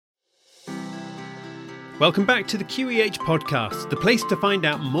Welcome back to the QEH podcast, the place to find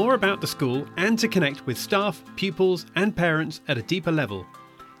out more about the school and to connect with staff, pupils and parents at a deeper level.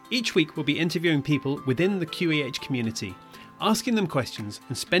 Each week we'll be interviewing people within the QEH community, asking them questions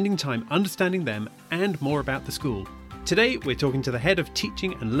and spending time understanding them and more about the school. Today we're talking to the head of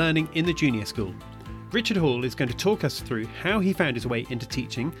teaching and learning in the junior school. Richard Hall is going to talk us through how he found his way into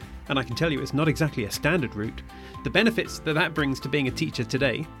teaching, and I can tell you it's not exactly a standard route, the benefits that brings to being a teacher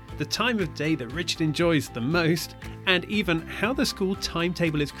today, the time of day that Richard enjoys the most, and even how the school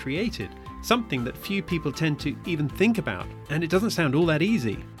timetable is created, something that few people tend to even think about, and it doesn't sound all that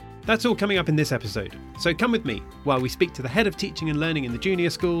easy. That's all coming up in this episode, so come with me while we speak to the head of teaching and learning in the junior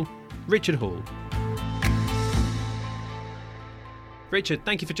school, Richard Hall. Richard,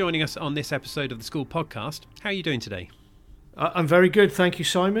 thank you for joining us on this episode of the School Podcast. How are you doing today? I'm very good, thank you,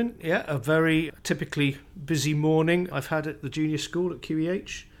 Simon. Yeah, a very typically busy morning I've had at the junior school at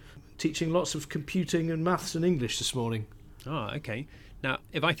QEH, teaching lots of computing and maths and English this morning. Oh, okay. Now,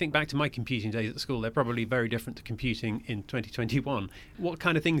 if I think back to my computing days at school, they're probably very different to computing in 2021. What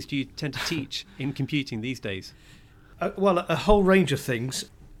kind of things do you tend to teach in computing these days? Well, a whole range of things.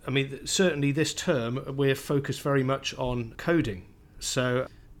 I mean, certainly this term we're focused very much on coding. So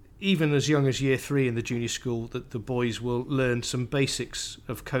even as young as year 3 in the junior school, the boys will learn some basics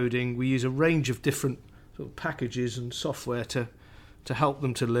of coding. We use a range of different sort of packages and software to help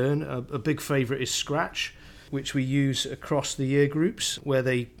them to learn. A big favourite is Scratch, which we use across the year groups, where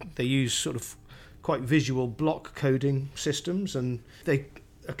they use sort of quite visual block coding systems, and they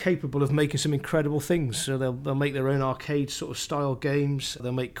are capable of making some incredible things. So they'll make their own arcade sort of style games.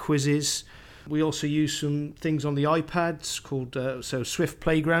 They'll make quizzes. We also use some things on the iPads called Swift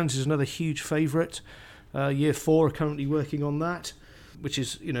Playgrounds is another huge favourite. Year 4 are currently working on that, which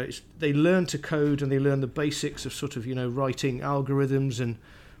is, they learn to code and they learn the basics of sort of, writing algorithms and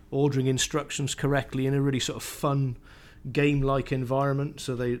ordering instructions correctly in a really sort of fun game-like environment.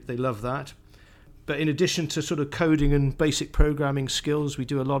 So they love that. But in addition to sort of coding and basic programming skills, we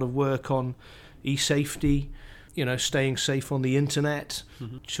do a lot of work on e-safety, staying safe on the internet.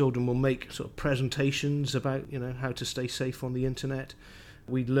 Mm-hmm. Children will make sort of presentations about, how to stay safe on the internet.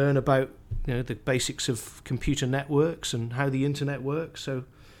 We learn about, the basics of computer networks and how the internet works. So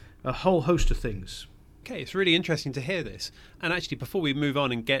a whole host of things. Okay, it's really interesting to hear this. And actually, before we move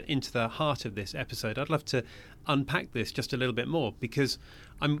on and get into the heart of this episode, I'd love to unpack this just a little bit more, because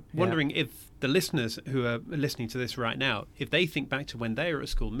I'm wondering if the listeners who are listening to this right now, if they think back to when they were at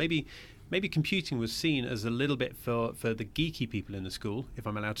school, maybe computing was seen as a little bit for the geeky people in the school, if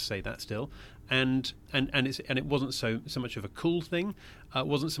I'm allowed to say that still, and it wasn't so much of a cool thing,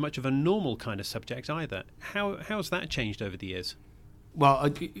 wasn't so much of a normal kind of subject either. How's that changed over the years?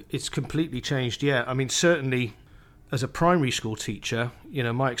 Well, it's completely changed, yeah. I mean, certainly as a primary school teacher,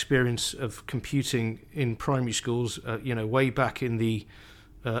 my experience of computing in primary schools, way back in the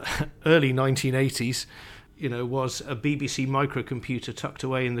early 1980s, was a BBC microcomputer tucked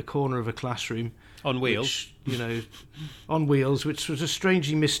away in the corner of a classroom. On wheels. Which, on wheels, which was a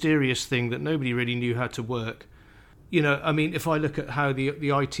strangely mysterious thing that nobody really knew how to work. If I look at how the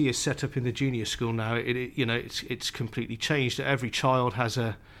IT is set up in the junior school now, it's completely changed. Every child has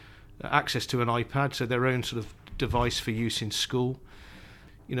access to an iPad, so their own sort of device for use in school.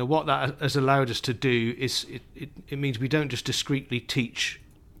 What that has allowed us to do is it means we don't just discretely teach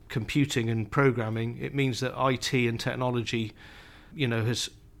computing and programming. It means that IT and technology, has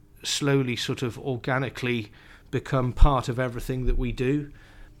slowly sort of organically become part of everything that we do.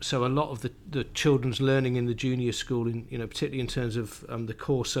 So a lot of the children's learning in the junior school, particularly in terms of the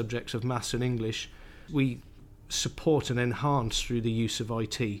core subjects of maths and English, we support and enhance through the use of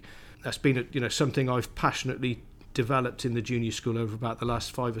IT. That's been something I've passionately developed in the junior school over about the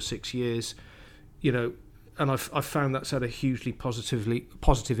last 5 or 6 years. And I've found that's had a hugely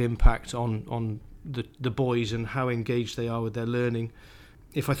positive impact on the boys and how engaged they are with their learning.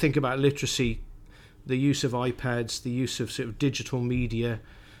 If I think about literacy, the use of iPads, the use of sort of digital media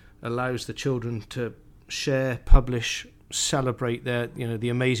allows the children to share, publish, celebrate their, the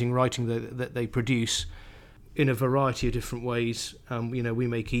amazing writing that they produce in a variety of different ways. We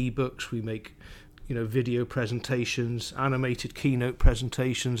make ebooks, we make, video presentations, animated keynote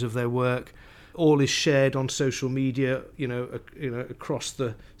presentations of their work. All is shared on social media, across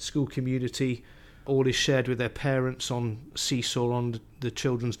the school community. All is shared with their parents on Seesaw, on the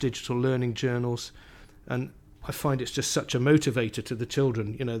children's digital learning journals. And I find it's just such a motivator to the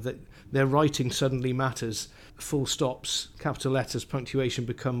children, that their writing suddenly matters. Full stops, capital letters, punctuation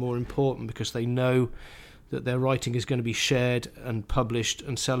become more important because they know that their writing is going to be shared and published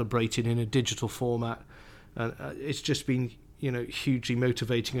and celebrated in a digital format. And it's just been, hugely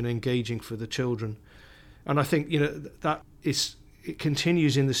motivating and engaging for the children. And I think, that it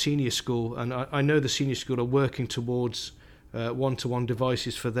continues in the senior school, and I know the senior school are working towards one-to-one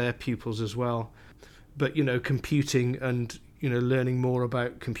devices for their pupils as well. But, computing and, learning more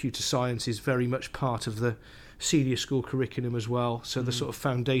about computer science is very much part of the senior school curriculum as well. So the sort of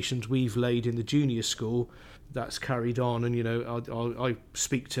foundations we've laid in the junior school, that's carried on. And, I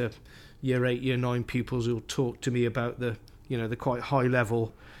speak to year 8, year 9 pupils who'll talk to me about the quite high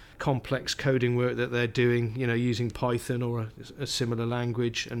level complex coding work that they're doing, using Python or a similar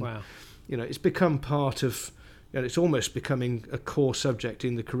language. And, wow. It's become part of, it's almost becoming a core subject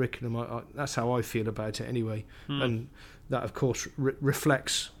in the curriculum. That's how I feel about it anyway. And that, of course,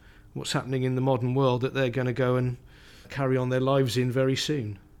 reflects what's happening in the modern world that they're going to go and carry on their lives in very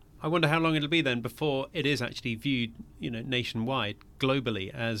soon. I wonder how long it'll be then before it is actually viewed, nationwide,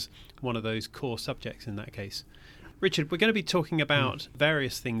 globally, as one of those core subjects in that case. Richard, we're going to be talking about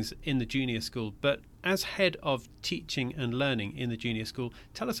various things in the junior school, but as head of teaching and learning in the junior school,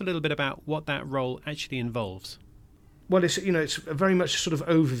 tell us a little bit about what that role actually involves. Well, it's a very much sort of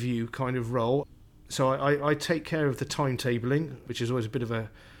overview kind of role. So I take care of the timetabling, which is always a bit of a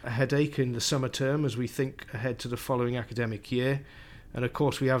headache in the summer term as we think ahead to the following academic year. And of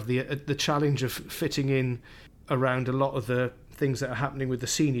course we have the challenge of fitting in around a lot of the things that are happening with the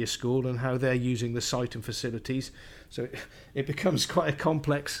senior school and how they're using the site and facilities. So it becomes quite a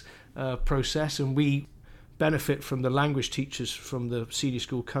complex process, and we benefit from the language teachers from the senior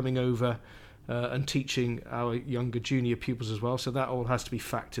school coming over and teaching our younger junior pupils as well. So that all has to be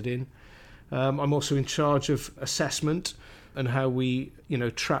factored in. I'm also in charge of assessment and how we,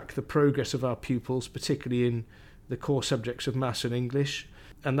 track the progress of our pupils, particularly in the core subjects of maths and English.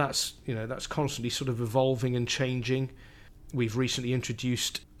 And that's constantly sort of evolving and changing. We've recently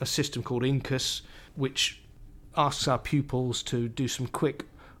introduced a system called INCUS, which asks our pupils to do some quick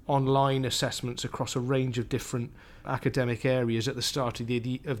online assessments across a range of different academic areas at the start of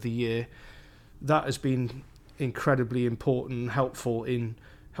the year. That has been incredibly important and helpful in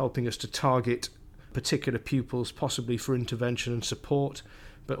helping us to target particular pupils, possibly for intervention and support,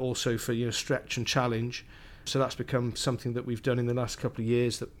 but also for stretch and challenge. So that's become something that we've done in the last couple of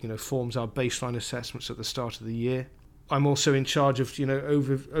years that forms our baseline assessments at the start of the year. I'm also in charge of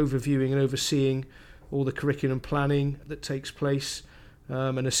overviewing and overseeing all the curriculum planning that takes place,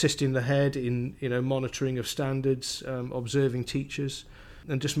 and assisting the head in monitoring of standards, observing teachers,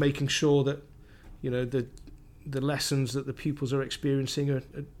 and just making sure that the lessons that the pupils are experiencing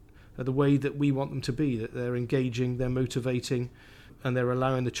are the way that we want them to be, that they're engaging, they're motivating, and they're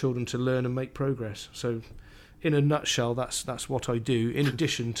allowing the children to learn and make progress. So in a nutshell, that's what I do, in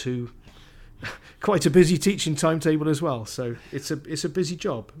addition to quite a busy teaching timetable as well. So it's a busy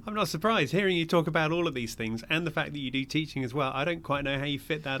job. I'm not surprised hearing you talk about all of these things and the fact that you do teaching as well. I don't quite know how you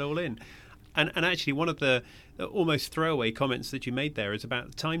fit that all in. And actually, one of the almost throwaway comments that you made there is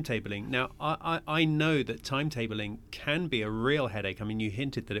about timetabling. Now, I know that timetabling can be a real headache. I mean, you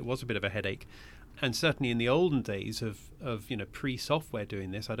hinted that it was a bit of a headache. And certainly in the olden days of pre-software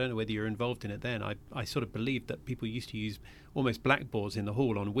doing this, I don't know whether you're involved in it then. I sort of believed that people used to use almost blackboards in the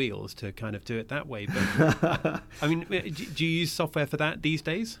hall on wheels to kind of do it that way. But I mean, do you use software for that these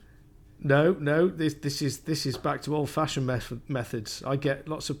days? No. This is back to old-fashioned methods. I get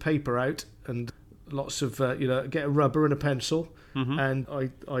lots of paper out and lots of get a rubber and a pencil, and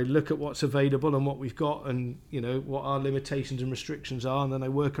I look at what's available and what we've got, and what our limitations and restrictions are, and then I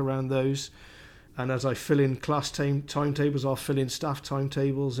work around those. And as I fill in class timetables, I'll fill in staff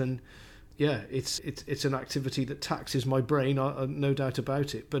timetables, and it's an activity that taxes my brain, no doubt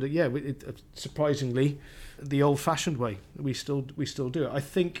about it. But surprisingly, the old-fashioned way, we still do it. I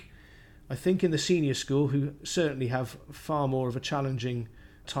think in the senior school, who certainly have far more of a challenging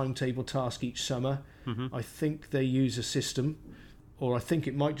timetable task each summer, I think they use a system, or I think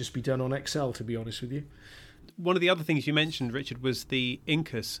it might just be done on Excel, to be honest with you. One of the other things you mentioned, Richard, was the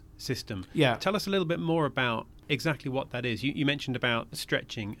INCUS system. Yeah. Tell us a little bit more about exactly what that is. You mentioned about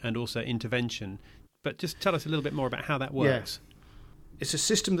stretching and also intervention, but just tell us a little bit more about how that works. Yeah. It's a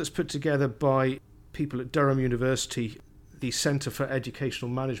system that's put together by people at Durham University, the Centre for Educational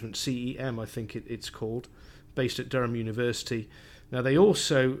Management, CEM, I think it's called, based at Durham University. Now, they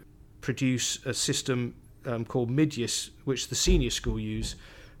also produce a system called Midius, which the senior school use.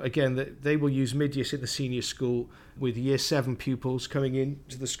 Again, they will use Midius in the senior school with year 7 pupils coming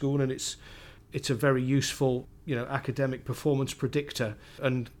into the school, and it's a very useful, academic performance predictor,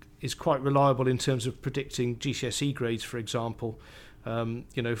 and is quite reliable in terms of predicting GCSE grades, for example,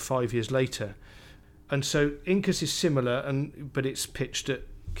 5 years later. And so INCUS is similar, but it's pitched at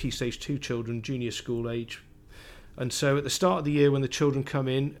Key Stage 2 children, junior school age. And so at the start of the year when the children come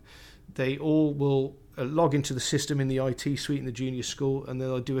in, They all will log into the system in the IT suite in the junior school, and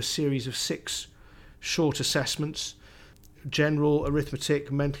they'll do a series of 6 short assessments: general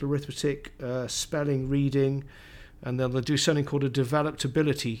arithmetic, mental arithmetic, spelling, reading, and then they'll do something called a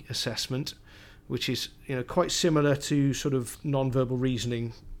developability assessment, which is quite similar to sort of non-verbal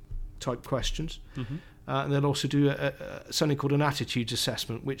reasoning type questions. Mm-hmm. And they'll also do something called an attitudes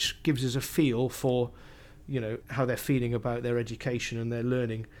assessment, which gives us a feel for how they're feeling about their education and their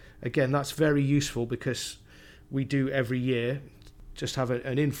learning. Again, that's very useful because we do every year just have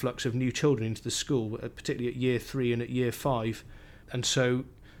an influx of new children into the school, particularly at year 3 and at year 5. And so,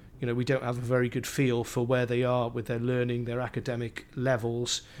 we don't have a very good feel for where they are with their learning, their academic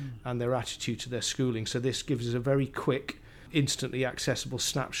levels, and their attitude to their schooling. So this gives us a very quick, instantly accessible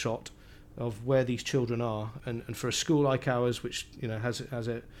snapshot of where these children are. And for a school like ours, which has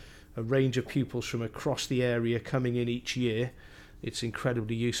a range of pupils from across the area coming in each year, it's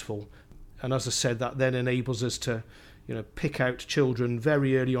incredibly useful. And as I said, that then enables us to pick out children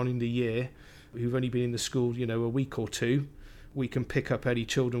very early on in the year who've only been in the school a week or two. We can pick up any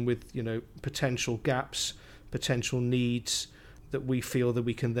children with potential gaps, potential needs that we feel that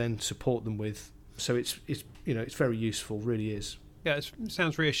we can then support them with. So it's very useful, really is. Yeah, it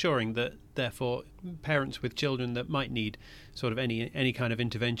sounds reassuring that therefore parents with children that might need sort of any kind of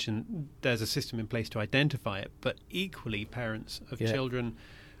intervention, there's a system in place to identify it. But equally, parents of children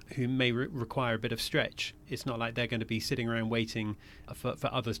who may require a bit of stretch, it's not like they're going to be sitting around waiting for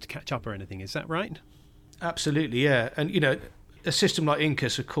others to catch up or anything. Is that right? Absolutely, yeah. And a system like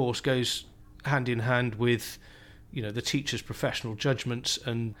INCUS, of course, goes hand in hand with the teacher's professional judgments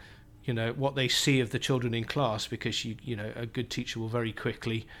and what they see of the children in class, because a good teacher will very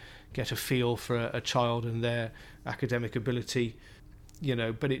quickly get a feel for a child and their academic ability,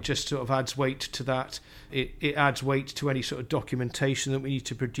 but it just sort of adds weight to that. It adds weight to any sort of documentation that we need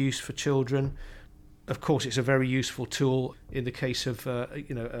to produce for children. Of course, it's a very useful tool in the case of a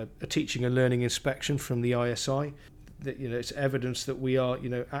teaching and learning inspection from the ISI. That it's evidence that we are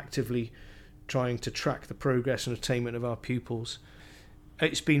actively trying to track the progress and attainment of our pupils.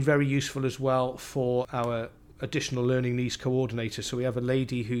 It's been very useful as well for our additional learning needs coordinator. So we have a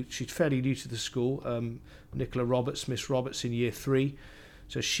lady she's fairly new to the school, Nicola Roberts, Miss Roberts in year 3.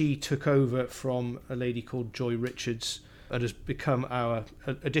 So she took over from a lady called Joy Richards and has become our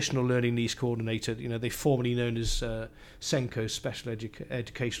additional learning needs coordinator. They're formerly known as SENCO, Special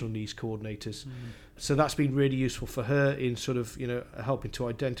Educational Needs Coordinators. So that's been really useful for her in sort of, helping to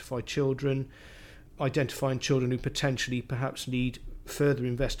identifying children who potentially perhaps need further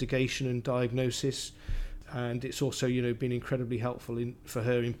investigation and diagnosis. And it's also, been incredibly helpful for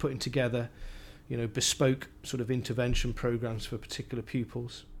her in putting together, bespoke sort of intervention programs for particular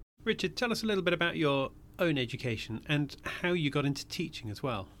pupils. Richard, tell us a little bit about your own education and how you got into teaching as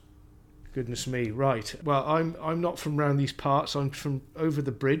well. Goodness me, right. Well, I'm not from round these parts. I'm from over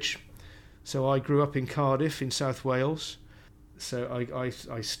the bridge. So I grew up in Cardiff in South Wales. So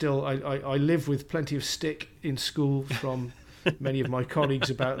I live with plenty of stick in school from many of my colleagues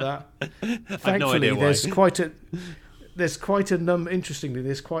about that. I've no idea why. There's quite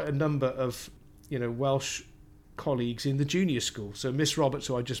a number of Welsh colleagues in the junior school. So Miss Roberts,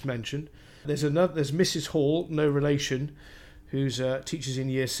 who I just mentioned. There's Mrs. Hall, no relation, who's teaches in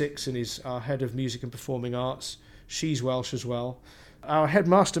year 6 and is our head of music and performing arts. She's Welsh as well. Our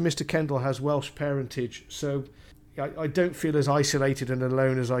headmaster, Mr. Kendall, has Welsh parentage, so I don't feel as isolated and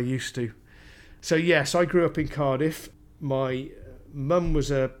alone as I used to. So yes, I grew up in Cardiff. My mum was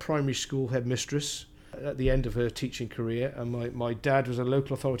a primary school headmistress at the end of her teaching career, and my dad was a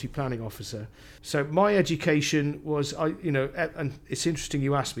local authority planning officer. So my education was, and it's interesting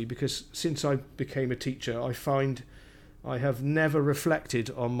you asked me, because since I became a teacher, I find I have never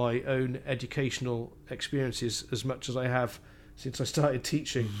reflected on my own educational experiences as much as I have since I started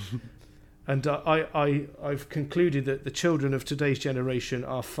teaching. And I've concluded that the children of today's generation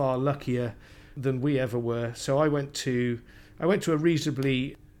are far luckier than we ever were. So I went to a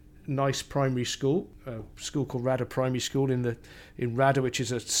reasonably nice primary school, a school called Radda Primary School in Radda, which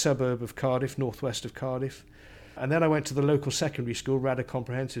is a suburb of Cardiff, northwest of Cardiff. And then I went to the local secondary school, Radda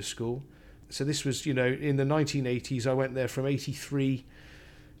Comprehensive School. So this was, in the 1980s. I went there from 83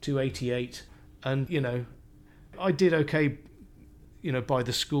 to 88, and I did okay, by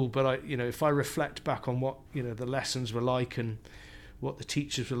the school. But if I reflect back on what the lessons were like and what the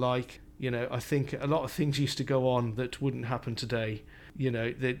teachers were like, I think a lot of things used to go on that wouldn't happen today.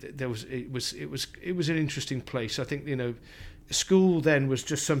 It was an interesting place. I think school then was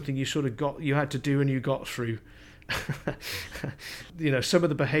just something you had to do and you got through. Some of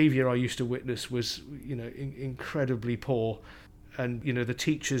the behaviour I used to witness was incredibly poor, and the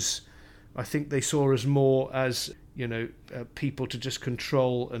teachers I think they saw us more as, people to just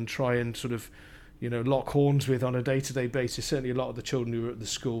control and try and sort of, lock horns with on a day-to-day basis. Certainly a lot of the children who were at the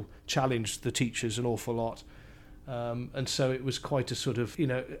school challenged the teachers an awful lot. And so it was quite a sort of,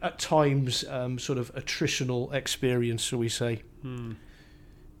 at times, sort of attritional experience, shall we say.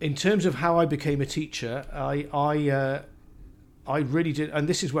 In terms of how I became a teacher, I really did, and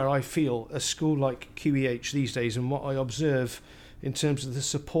this is where I feel a school like QEH these days, and what I observe in terms of the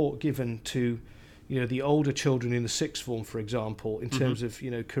support given to, the older children in the sixth form, for example, in terms of,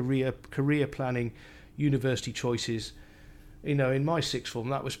 career planning, university choices. In my sixth form,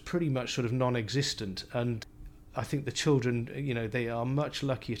 that was pretty much sort of non-existent. And I think the children, they are much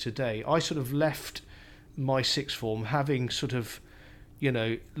luckier today. I sort of left my sixth form having sort of,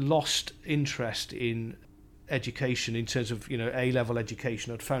 lost interest in education in terms of, A-level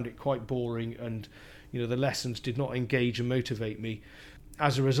education. I'd found it quite boring, and, the lessons did not engage and motivate me.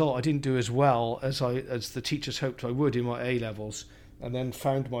 As a result, I didn't do as well as the teachers hoped I would in my A-levels, and then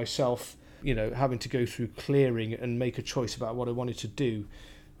found myself, having to go through clearing and make a choice about what I wanted to do.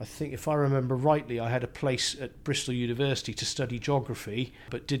 I think if I remember rightly, I had a place at Bristol University to study geography,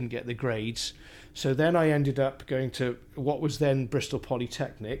 but didn't get the grades. So then I ended up going to what was then Bristol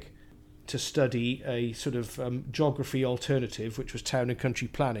Polytechnic to study a sort of geography alternative, which was town and country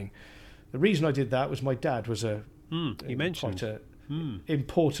planning. The reason I did that was my dad was quite a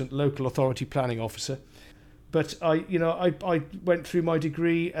important local authority planning officer. But I went through my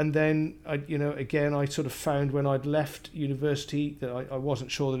degree, and then again I sort of found when I'd left university that I wasn't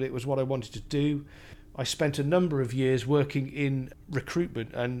sure that it was what I wanted to do. I spent a number of years working in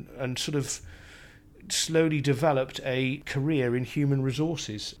recruitment and sort of slowly developed a career in human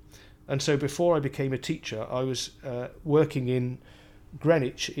resources. And so before I became a teacher, I was working in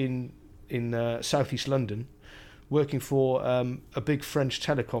Greenwich in southeast London, working for a big French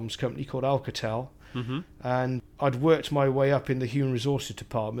telecoms company called Alcatel. And I'd worked my way up in the human resources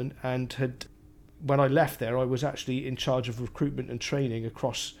department, and when I left there, I was actually in charge of recruitment and training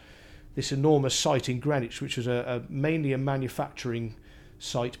across this enormous site in Greenwich, which was mainly a manufacturing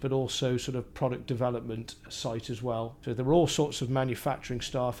site, but also sort of product development site as well. So there were all sorts of manufacturing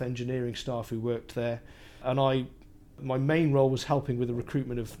staff, engineering staff who worked there, and my main role was helping with the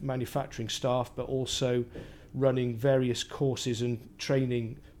recruitment of manufacturing staff, but also running various courses and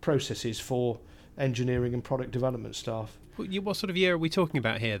training processes for engineering and product development staff. What sort of year are we talking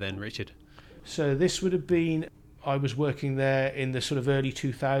about here then, Richard? So this would have been, I was working there in the sort of early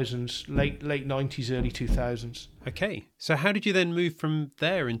 2000s, late 90s, early 2000s. Okay, so how did you then move from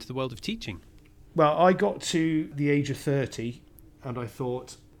there into the world of teaching? Well, I got to the age of 30 and I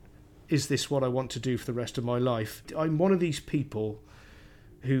thought, is this what I want to do for the rest of my life? I'm one of these people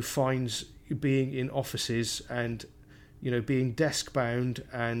who finds being in offices and being desk bound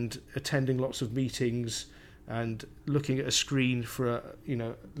and attending lots of meetings and looking at a screen for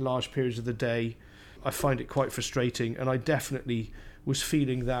large periods of the day, I find it quite frustrating. And I definitely was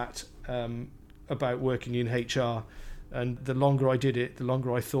feeling that about working in HR. And the longer I did it, the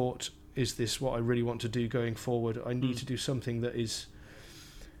longer I thought, is this what I really want to do going forward? I need to do something that is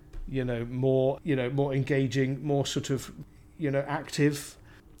more engaging, more sort of active,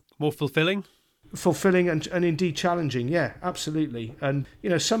 more fulfilling and indeed challenging. Yeah, absolutely. And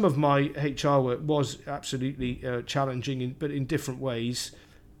some of my HR work was absolutely challenging, but in different ways,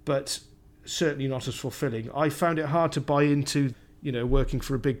 but certainly not as fulfilling. I found it hard to buy into working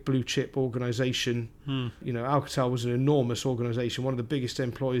for a big blue chip organization. Alcatel was an enormous organization, one of the biggest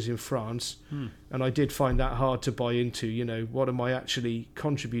employers in France, and I did find that hard to buy into. What am I actually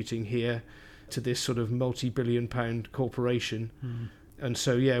contributing here to this sort of multi-billion pound corporation? And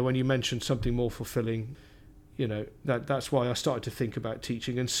so, when you mentioned something more fulfilling, that's why I started to think about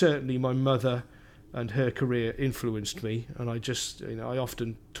teaching. And certainly my mother and her career influenced me. And I just, I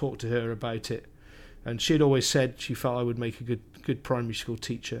often talk to her about it. And she'd always said she felt I would make a good primary school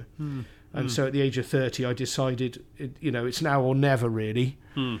teacher. And so at the age of 30, I decided, it's now or never, really.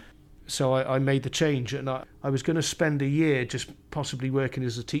 So I made the change. And I was going to spend a year just possibly working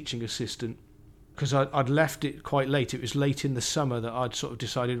as a teaching assistant, because I'd left it quite late. It was late in the summer that I'd sort of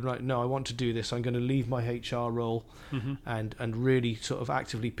decided, right, no, I want to do this. I'm going to leave my HR role and really sort of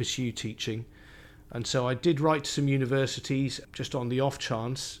actively pursue teaching. And so I did write to some universities just on the off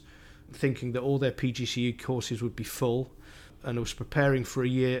chance, thinking that all their PGCE courses would be full. And I was preparing for a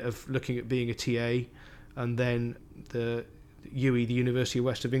year of looking at being a TA. And then the UE, the University of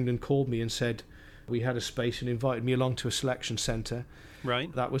West of England, called me and said we had a space and invited me along to a selection centre.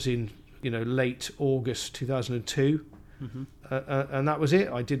 Right. That was in late August 2002, and that was it.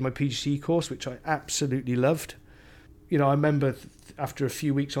 I did my PGCE course, which I absolutely loved. I remember after a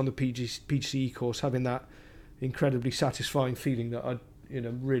few weeks on the PGCE course having that incredibly satisfying feeling that I'd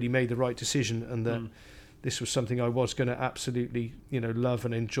really made the right decision, and that this was something I was going to absolutely love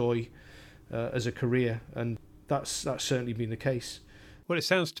and enjoy as a career, and that's certainly been the case. Well, it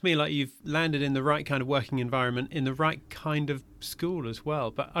sounds to me like you've landed in the right kind of working environment, in the right kind of school as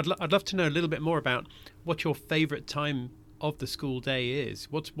well. But I'd love to know a little bit more about what your favourite time of the school day is.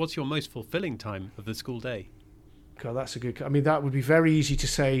 What's your most fulfilling time of the school day? God, that's a good... I mean, that would be very easy to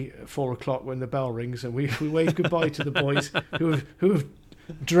say at 4:00 when the bell rings and we wave goodbye to the boys who have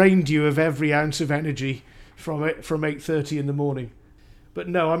drained you of every ounce of energy from 8:30 in the morning. But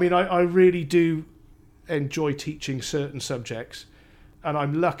no, I mean, I really do enjoy teaching certain subjects. And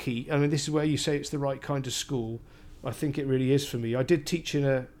I'm lucky. I mean, this is where you say it's the right kind of school. I think it really is for me. I did teach in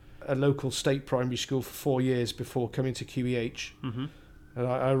a local state primary school for 4 years before coming to QEH. Mm-hmm. And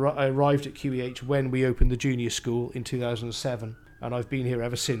I arrived at QEH when we opened the junior school in 2007. And I've been here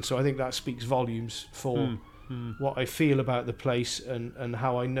ever since. So I think that speaks volumes for what I feel about the place and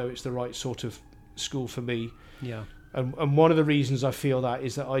how I know it's the right sort of school for me. Yeah. And one of the reasons I feel that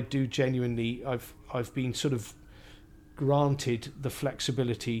is that I do genuinely... I've been sort of granted the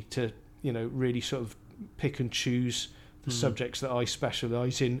flexibility to really sort of pick and choose the subjects that I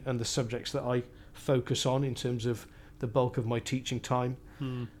specialise in and the subjects that I focus on in terms of the bulk of my teaching time.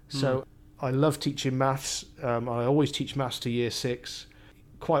 So I love teaching maths. I always teach maths to year 6,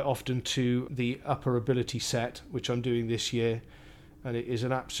 quite often to the upper ability set, which I'm doing this year, and it is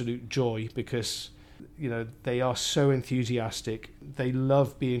an absolute joy because they are so enthusiastic. They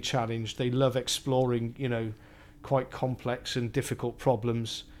love being challenged. They love exploring quite complex and difficult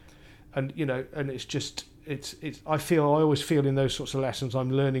problems, and and I always feel in those sorts of lessons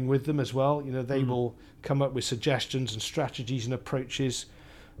I'm learning with them as well. They will come up with suggestions and strategies and approaches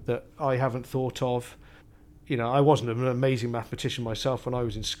that I haven't thought of. I wasn't an amazing mathematician myself when I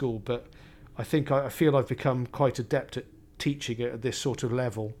was in school, but I feel I've become quite adept at teaching it at this sort of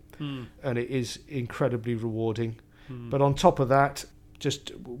level, and it is incredibly rewarding. But on top of that,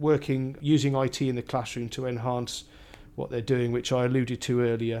 just using IT in the classroom to enhance what they're doing, which I alluded to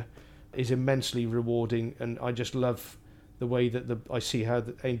earlier, is immensely rewarding. And I just love the way that I see how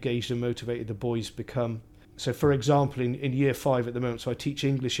engaged and motivated the boys become. So, for example, in year 5 at the moment, so I teach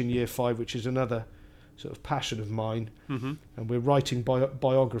English in year 5, which is another sort of passion of mine. Mm-hmm. And we're writing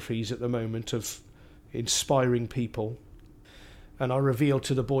biographies at the moment of inspiring people. And I revealed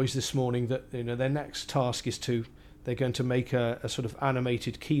to the boys this morning that their next task is they're going to make a sort of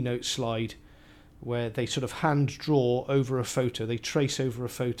animated keynote slide where they sort of hand draw over a photo. They trace over a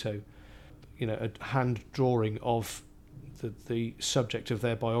photo, a hand drawing of the subject of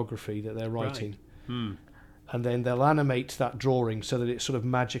their biography that they're writing. Right. And then they'll animate that drawing so that it sort of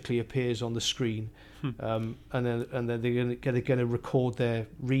magically appears on the screen. And then they're going to record their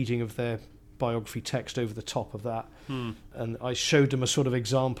reading of their biography text over the top of that. And I showed them a sort of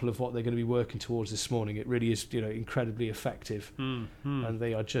example of what they're going to be working towards this morning. It really is incredibly effective. And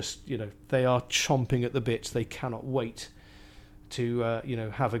they are just they are chomping at the bits. They cannot wait to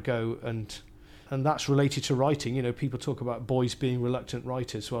have a go, and that's related to writing. People talk about boys being reluctant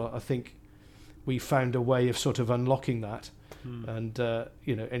writers. Well, I think we found a way of sort of unlocking that and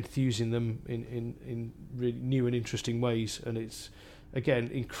enthusing them in really new and interesting ways, and it's again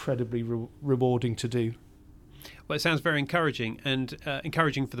incredibly rewarding to do. Well, it sounds very encouraging, and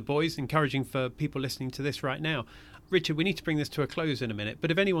encouraging for the boys, encouraging for people listening to this right now. Richard, we need to bring this to a close in a minute, but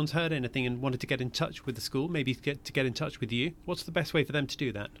if anyone's heard anything and wanted to get in touch with the school, maybe get in touch with you, what's the best way for them to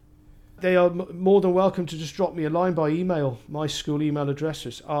do that? They are more than welcome to just drop me a line by email. My school email address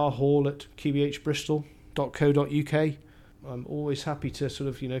is rhall@qehbristol.co.uk. I'm always happy to sort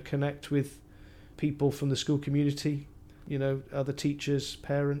of connect with people from the school community, other teachers,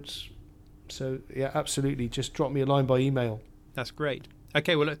 parents. So, yeah, absolutely. Just drop me a line by email. That's great.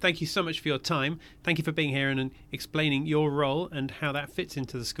 Okay, well, look, thank you so much for your time. Thank you for being here and explaining your role and how that fits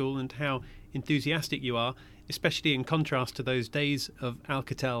into the school and how enthusiastic you are, especially in contrast to those days of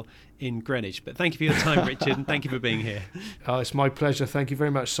Alcatel in Greenwich. But thank you for your time, Richard, and thank you for being here. It's my pleasure. Thank you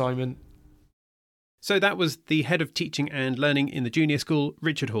very much, Simon. So that was the Head of Teaching and Learning in the Junior School,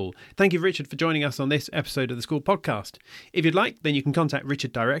 Richard Hall. Thank you, Richard, for joining us on this episode of the School Podcast. If you'd like, then you can contact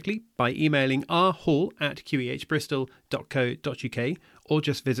Richard directly by emailing rhall@qehbristol.co.uk or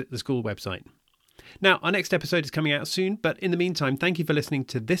just visit the school website. Now, our next episode is coming out soon, but in the meantime, thank you for listening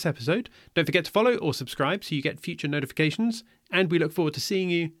to this episode. Don't forget to follow or subscribe so you get future notifications, and we look forward to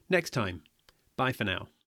seeing you next time. Bye for now.